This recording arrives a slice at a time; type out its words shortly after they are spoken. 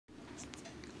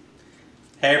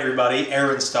Hey everybody,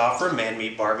 Aaron Stauffer, Man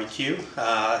Meat Barbecue.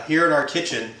 Here in our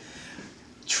kitchen,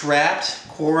 trapped,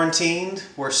 quarantined,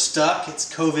 we're stuck,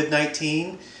 it's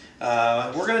COVID-19.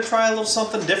 We're going to try a little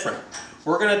something different.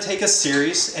 We're going to take a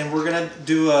series and we're going to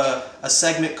do a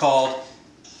segment called,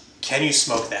 Can You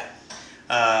Smoke That?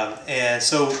 And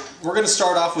so we're going to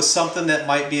start off with something that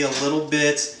might be a little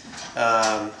bit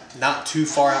not too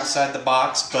far outside the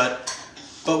box, but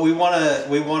we want to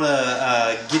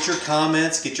get your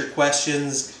comments, get your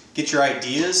questions, get your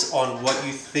ideas on what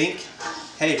you think.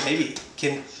 Hey, maybe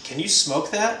can you smoke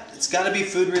that? It's got to be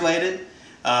food related.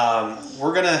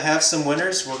 We're gonna have some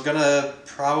winners. We're gonna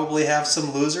probably have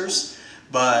some losers,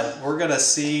 but we're gonna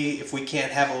see if we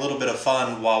can't have a little bit of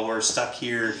fun while we're stuck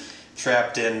here,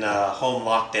 trapped in home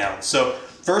lockdown. So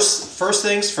first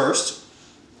things first.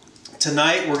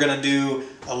 Tonight we're gonna do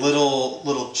a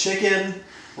little chicken.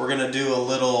 We're going to do a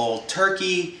little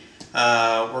turkey,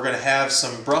 we're going to have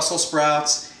some Brussels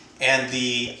sprouts, and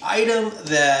the item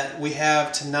that we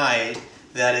have tonight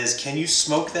that is, can you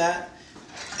smoke that,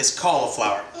 is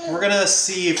cauliflower. We're going to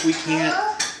see if we can't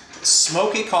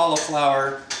smoke a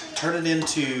cauliflower, turn it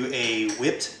into a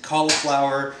whipped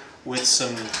cauliflower with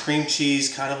some cream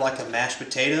cheese, kind of like a mashed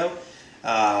potato,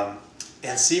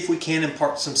 and see if we can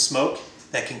impart some smoke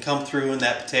that can come through in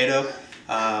that potato.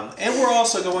 And we're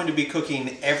also going to be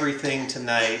cooking everything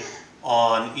tonight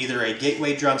on either a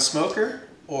Gateway drum smoker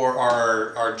or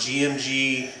our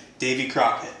GMG Davy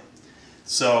Crockett.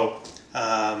 So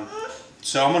I'm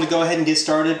going to go ahead and get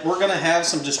started. We're going to have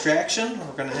some distraction.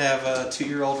 We're going to have a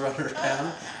 2-year-old running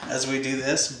around as we do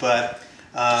this. But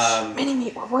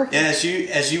we're working. as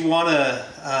you want to,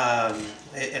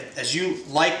 as you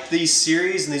like these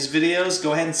series and these videos,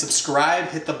 go ahead and subscribe.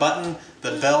 Hit the button,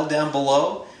 the bell down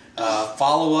below.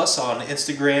 Follow us on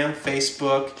Instagram,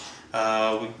 Facebook. We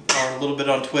are a little bit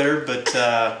on Twitter, but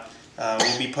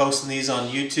we'll be posting these on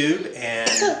YouTube and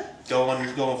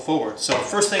going forward. So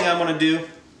first thing I'm going to do,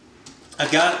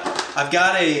 I've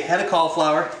got a head of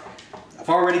cauliflower. I've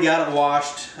already got it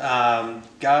washed.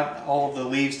 Got all of the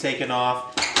leaves taken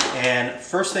off. And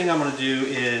first thing I'm going to do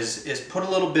is put a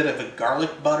little bit of a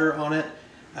garlic butter on it.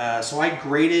 So I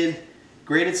grated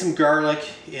some garlic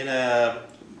in a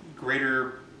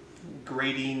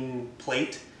grating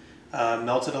plate,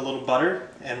 melted a little butter,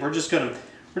 and we're just gonna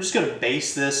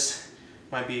baste this.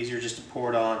 Might be easier just to pour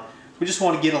it on. We just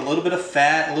want to get a little bit of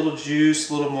fat, a little juice,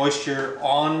 a little moisture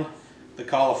on the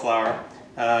cauliflower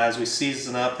as we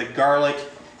season up. The garlic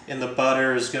in the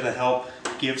butter is going to help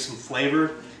give some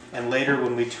flavor, and later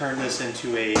when we turn this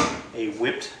into a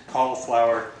whipped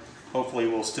cauliflower, hopefully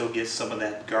we'll still get some of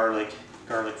that garlic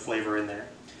flavor in there.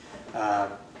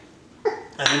 And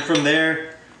then from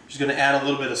there, just going to add a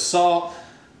little bit of salt.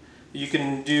 You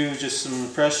can do just some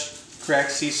fresh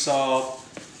cracked sea salt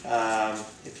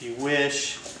if you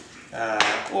wish, and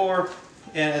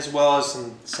as well as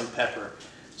some pepper.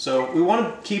 So we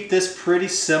want to keep this pretty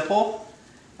simple.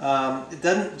 It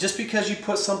doesn't, just because you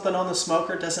put something on the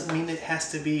smoker doesn't mean it has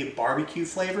to be a barbecue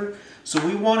flavor. So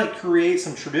we want to create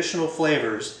some traditional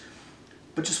flavors,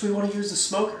 but just we want to use the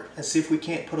smoker and see if we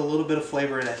can't put a little bit of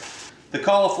flavor in it. The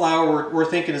cauliflower we're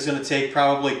thinking is going to take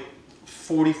probably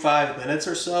 45 minutes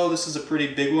or so. This is a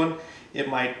pretty big one. It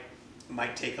might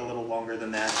take a little longer than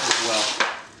that as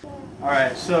well.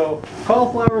 Alright, so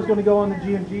cauliflower is going to go on the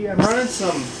GMG. I'm running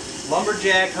some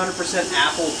Lumberjack 100%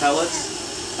 apple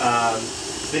pellets.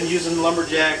 Been using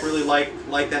Lumberjack, really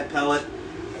like that pellet.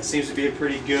 It seems to be a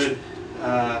pretty good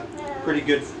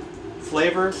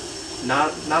flavor.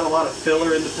 Not a lot of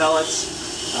filler in the pellets.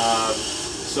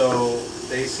 So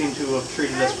they seem to have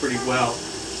treated us pretty well.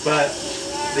 But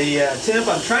the temp,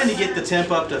 I'm trying to get the temp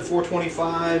up to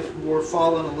 425. We're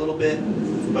falling a little bit,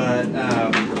 but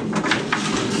I'm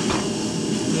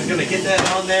going to get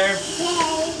that on there,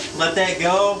 let that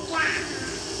go.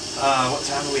 What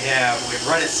time do we have? We're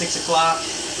right at 6 o'clock.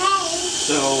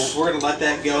 So we're going to let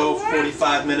that go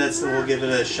 45 minutes and we'll give it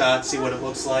a shot, see what it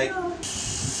looks like.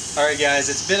 Alright guys,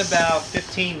 it's been about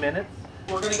 15 minutes.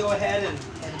 We're going to go ahead and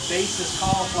baste this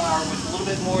cauliflower with a little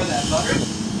bit more of that butter.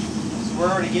 So we're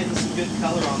already getting some good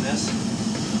color on this.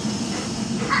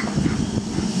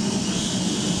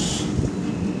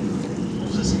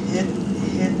 We'll just hit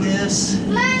this.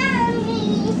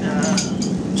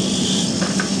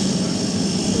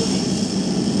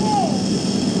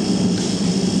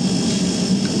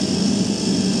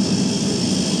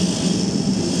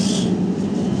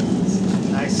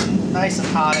 Nice and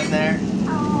hot in there.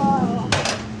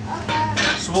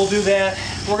 So we'll do that.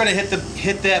 We're going to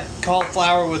hit that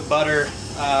cauliflower with butter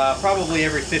probably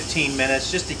every 15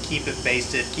 minutes just to keep it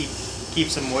basted, keep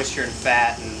some moisture and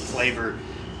fat and flavor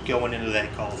going into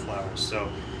that cauliflower.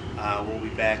 So we'll be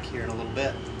back here in a little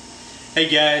bit. Hey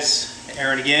guys,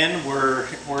 Aaron again.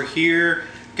 We're here.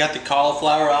 Got the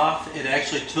cauliflower off. It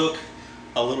actually took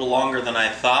a little longer than I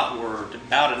thought. We're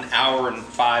about an hour and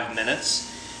 5 minutes.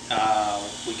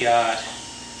 We got,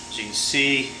 as you can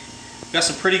see, got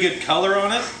some pretty good color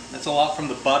on it. That's a lot from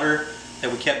the butter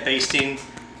that we kept basting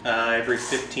every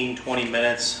 15-20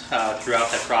 minutes throughout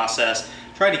that process.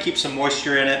 Tried to keep some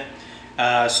moisture in it.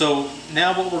 So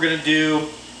now what we're going to do,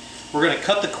 we're going to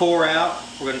cut the core out.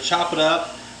 We're going to chop it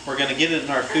up. We're going to get it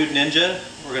in our Food Ninja.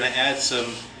 We're going to add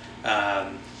some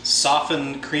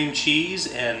softened cream cheese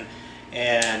and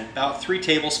about 3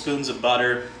 tablespoons of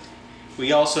butter.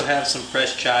 We also have some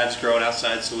fresh chives growing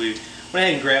outside, so we went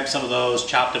ahead and grabbed some of those,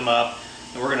 chopped them up,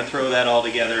 and we're going to throw that all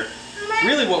together.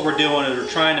 Really what we're doing is we're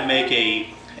trying to make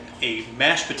a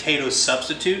mashed potato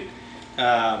substitute.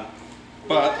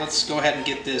 But let's go ahead and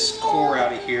get this core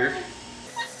out of here.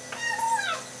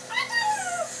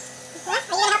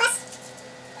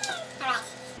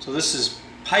 So this is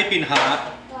piping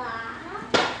hot.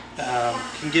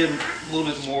 Can get a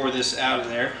little bit more of this out of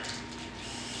there.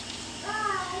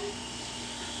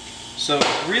 So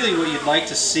really what you'd like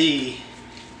to see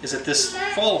is that this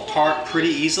fall apart pretty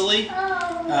easily.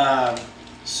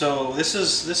 So this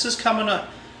is coming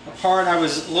apart. I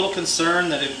was a little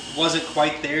concerned that it wasn't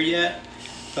quite there yet,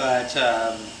 but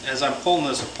as I'm pulling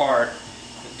this apart,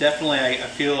 definitely I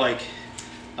feel like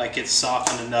it's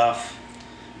softened enough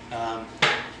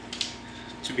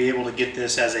to be able to get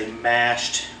this as a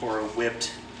mashed or a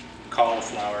whipped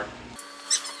cauliflower.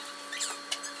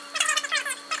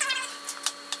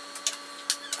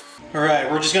 All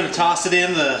right, we're just going to toss it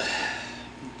in the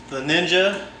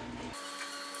Ninja.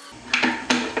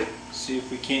 See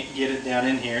if we can't get it down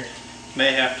in here.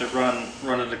 May have to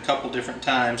run it a couple different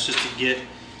times just to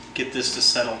get this to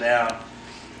settle down.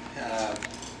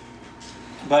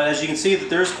 But as you can see, that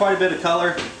there's quite a bit of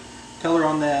color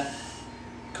on that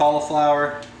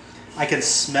cauliflower. I can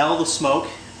smell the smoke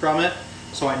from it,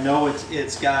 so I know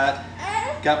it's got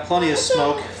plenty of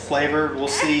smoke flavor. We'll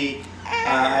see.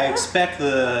 I expect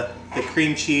the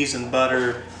cream cheese and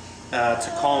butter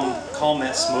to calm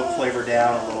that smoke flavor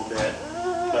down a little bit.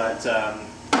 But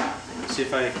see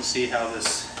if I can see how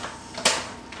this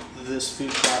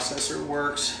food processor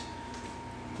works.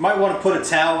 You might want to put a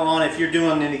towel on if you're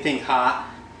doing anything hot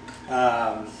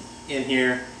in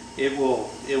here. It will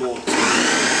tend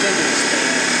to expand.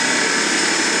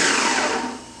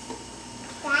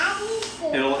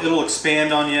 It'll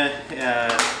expand on you.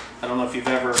 I don't know if you've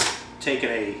ever taken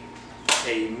a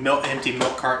empty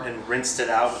milk carton and rinsed it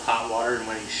out with hot water, and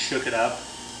when you shook it up,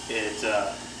 it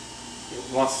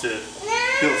wants to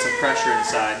build some pressure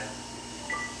inside.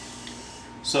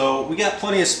 So we got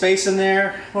plenty of space in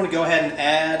there. I want to go ahead and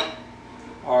add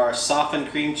our softened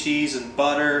cream cheese and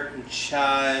butter and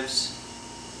chives.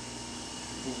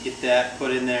 Get that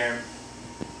put in there.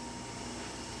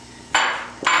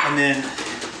 And then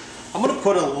I'm going to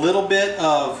put a little bit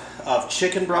of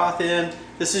chicken broth in.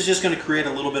 This is just going to create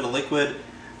a little bit of liquid.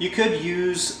 You could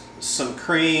use some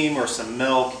cream or some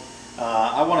milk.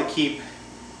 I want to keep,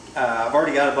 I've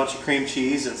already got a bunch of cream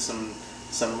cheese and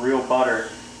some real butter.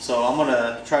 So I'm going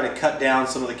to try to cut down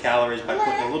some of the calories by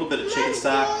putting a little bit of chicken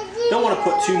stock. Don't want to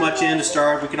put too much in to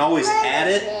start. We can always add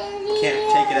it.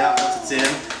 Can't take it out once it's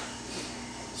in.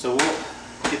 So we'll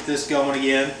get this going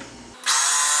again.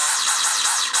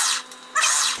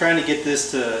 Trying to get this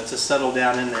to settle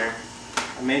down in there.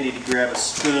 I may need to grab a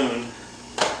spoon.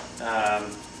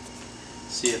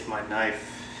 See if my knife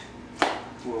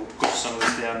will push some of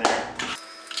this down there.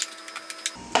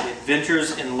 The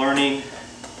adventures in learning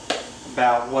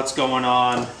about what's going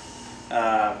on.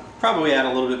 Probably add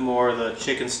a little bit more of the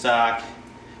chicken stock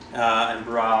and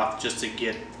broth just to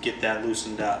get that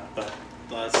loosened up. But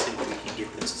let's see if we can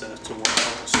get this to work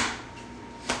for us.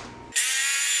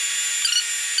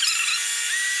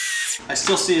 I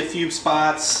still see a few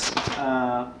spots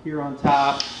here on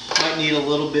top. Might need a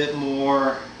little bit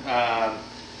more,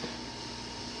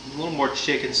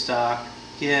 chicken stock.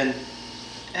 Again,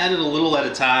 add it a little at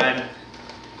a time.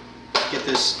 Get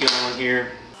this going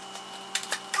here.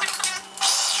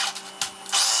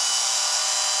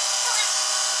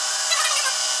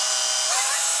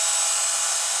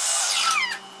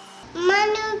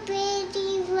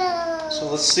 So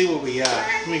let's see what we got.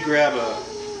 Let me grab a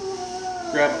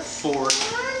fork.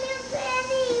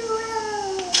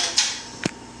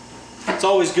 It's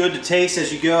always good to taste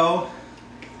as you go.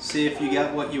 See if you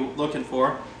got what you're looking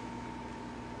for.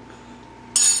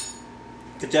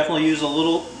 Could definitely use a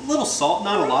little salt,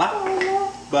 not a lot,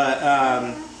 but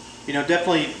you know,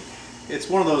 definitely it's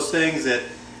one of those things that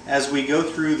as we go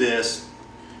through this,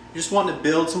 just wanting to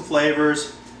build some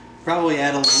flavors. Probably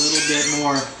add a little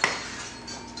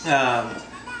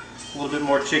bit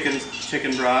more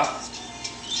chicken broth,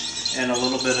 and a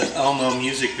little bit of Elmo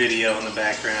music video in the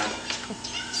background.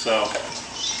 So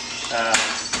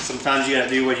sometimes you got to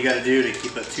do what you got to do to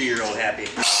keep a 2-year-old happy.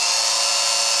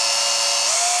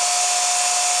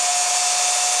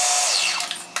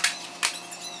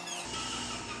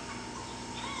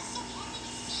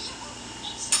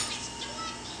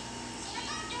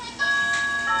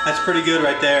 That's pretty good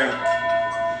right there.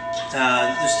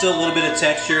 There's still a little bit of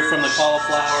texture from the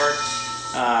cauliflower.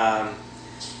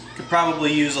 Could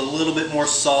probably use a little bit more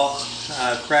salt.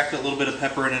 Cracked a little bit of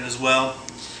pepper in it as well.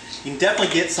 You can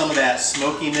definitely get some of that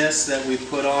smokiness that we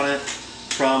put on it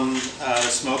from the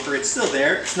smoker. It's still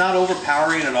there. It's not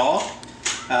overpowering at all.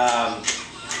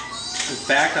 In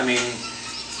fact, I mean,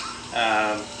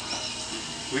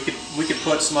 we could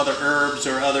put some other herbs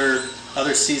or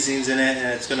other seasonings in it, and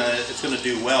it's gonna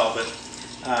do well. But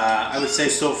I would say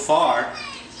so far,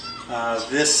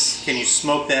 can you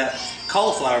smoke that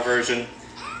cauliflower version?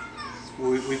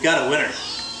 We've got a winner.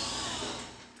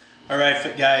 All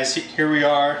right, guys, here we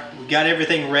are. We got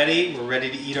everything ready. We're ready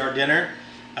to eat our dinner.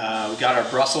 We got our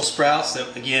Brussels sprouts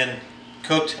that, again,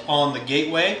 cooked on the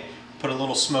gateway. Put a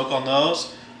little smoke on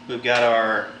those. We've got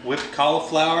our whipped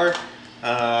cauliflower.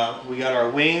 We got our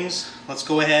wings. Let's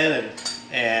go ahead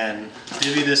and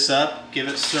divvy this up, give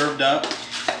it served up.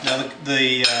 Now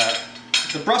the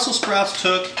Brussels sprouts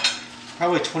took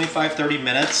probably 25-30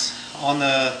 minutes on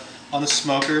the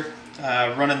smoker,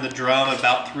 running the drum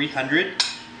about 300,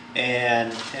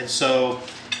 and so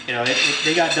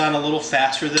they got done a little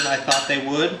faster than I thought they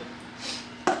would.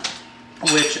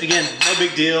 Which, again, no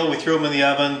big deal. We threw them in the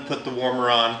oven, put the warmer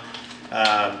on.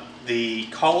 The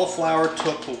cauliflower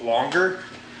took longer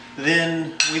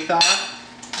than we thought.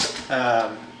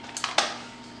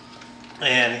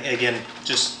 And again,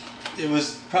 it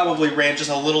was probably ran just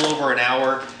a little over an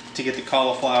hour to get the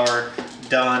cauliflower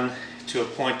done to a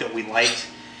point that we liked.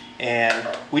 And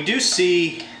we do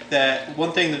see that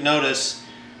one thing to notice,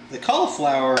 the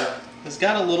cauliflower has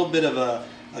got a little bit of a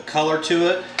color to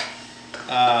it.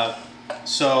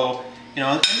 So,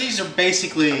 and these are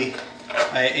basically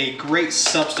a great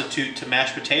substitute to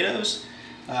mashed potatoes.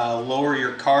 Lower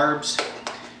your carbs.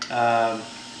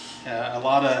 A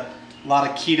lot of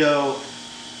keto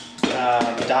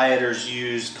dieters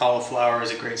use cauliflower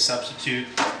as a great substitute.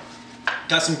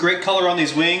 Got some great color on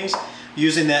these wings.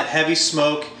 Using that heavy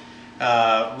smoke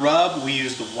rub, we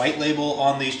used the white label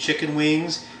on these chicken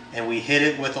wings, and we hit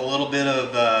it with a little bit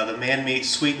of the Man-Meat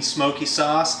sweet and smoky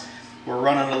sauce. We're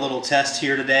running a little test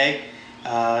here today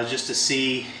just to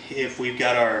see if we've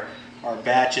got our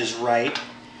batches right.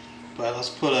 But let's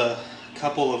put a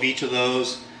couple of each of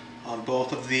those on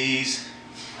both of these.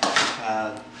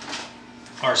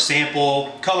 Our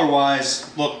sample,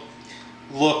 color-wise,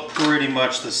 look pretty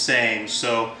much the same.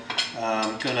 So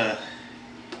I'm gonna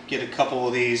get a couple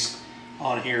of these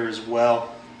on here as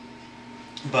well.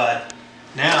 But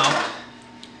now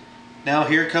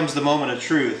here comes the moment of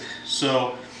truth.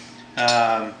 So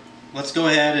let's go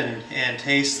ahead and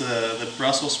taste the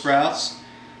Brussels sprouts,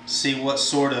 see what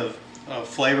sort of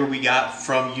flavor we got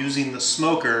from using the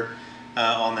smoker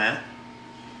on that.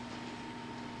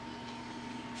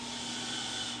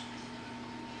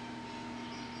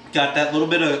 Got that little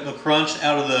bit of a crunch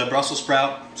out of the Brussels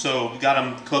sprout, so we got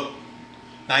them cooked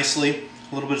nicely.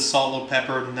 A little bit of salt, a little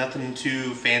pepper, nothing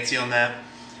too fancy on that.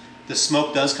 The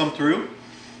smoke does come through.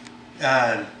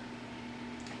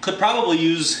 Could probably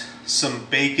use some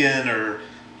bacon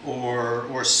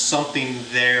or something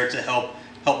there to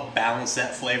help balance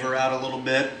that flavor out a little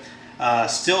bit.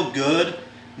 Still good,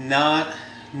 not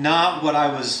what I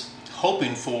was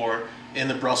hoping for in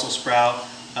the Brussels sprout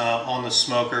on the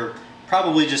smoker.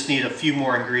 Probably just need a few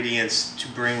more ingredients to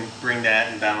bring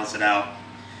that and balance it out.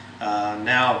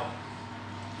 Now,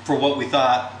 for what we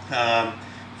thought,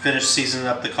 finish seasoning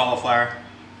up the cauliflower.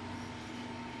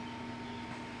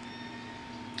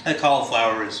 That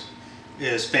cauliflower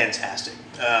is fantastic.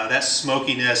 That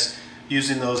smokiness,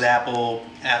 using those apple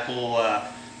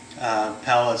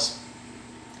pellets,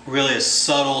 really a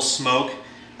subtle smoke,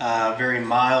 very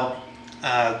mild,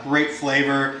 great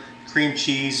flavor. Cream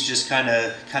cheese just kind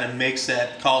of makes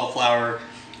that cauliflower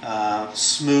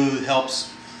smooth,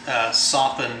 helps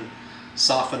soften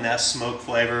that smoke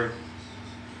flavor.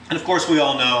 And of course, we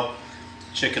all know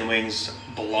chicken wings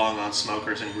belong on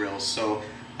smokers and grills, so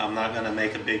I'm not going to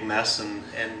make a big mess and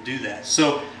do that.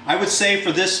 So I would say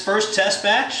for this first test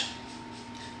batch,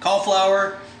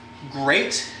 cauliflower,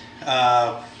 great.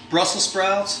 Brussels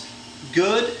sprouts,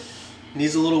 good.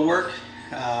 Needs a little work,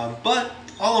 but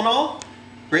all in all,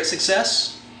 great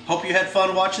success. hope you had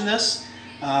fun watching this,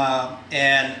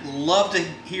 and love to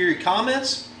hear your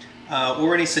comments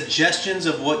or any suggestions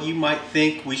of what you might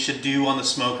think we should do on the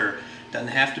smoker. Doesn't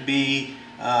have to be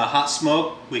hot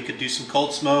smoke. We could do some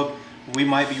cold smoke. We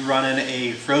might be running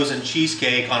a frozen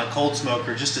cheesecake on a cold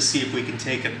smoker just to see if we can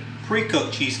take a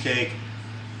pre-cooked cheesecake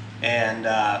and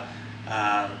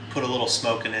put a little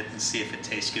smoke in it and see if it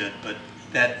tastes good. But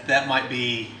that might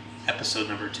be episode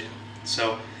number 2.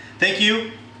 So thank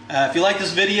you. If you like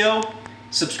this video,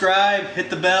 subscribe, hit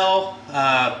the bell,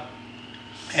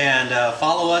 and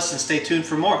follow us and stay tuned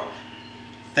for more.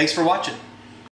 Thanks for watching.